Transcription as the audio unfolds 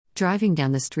Driving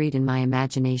down the street in my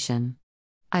imagination.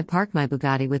 I park my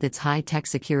Bugatti with its high-tech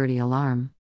security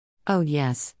alarm. Oh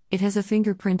yes, it has a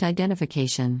fingerprint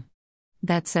identification.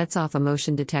 That sets off a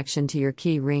motion detection to your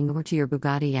key ring or to your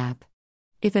Bugatti app.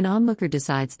 If an onlooker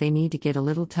decides they need to get a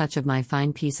little touch of my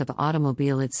fine piece of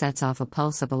automobile, it sets off a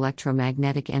pulse of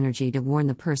electromagnetic energy to warn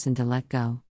the person to let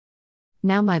go.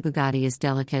 Now my Bugatti is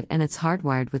delicate and it's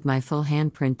hardwired with my full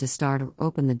handprint to start or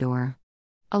open the door.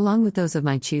 Along with those of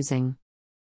my choosing.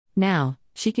 Now,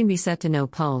 she can be set to no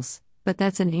pulse, but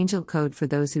that's an angel code for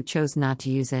those who chose not to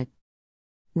use it.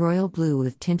 Royal blue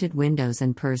with tinted windows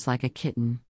and purrs like a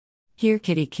kitten. Here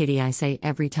kitty kitty, I say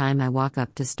every time I walk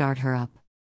up to start her up.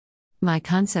 My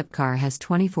concept car has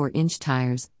 24-inch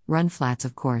tires, run flats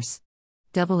of course.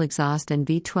 Double exhaust and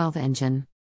V12 engine.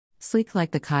 Sleek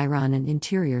like the Chiron and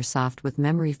interior soft with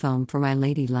memory foam for my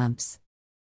lady lumps.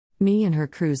 Me and her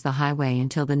cruise the highway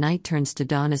until the night turns to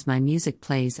dawn as my music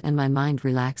plays and my mind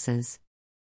relaxes.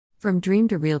 From dream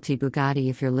to realty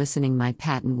Bugatti, if you're listening, my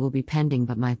patent will be pending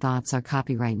but my thoughts are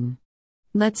copywriting.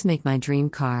 Let's make my dream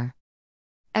car.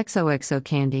 XOXO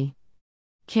candy.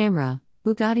 Camera,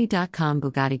 Bugatti.com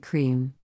Bugatti Cream.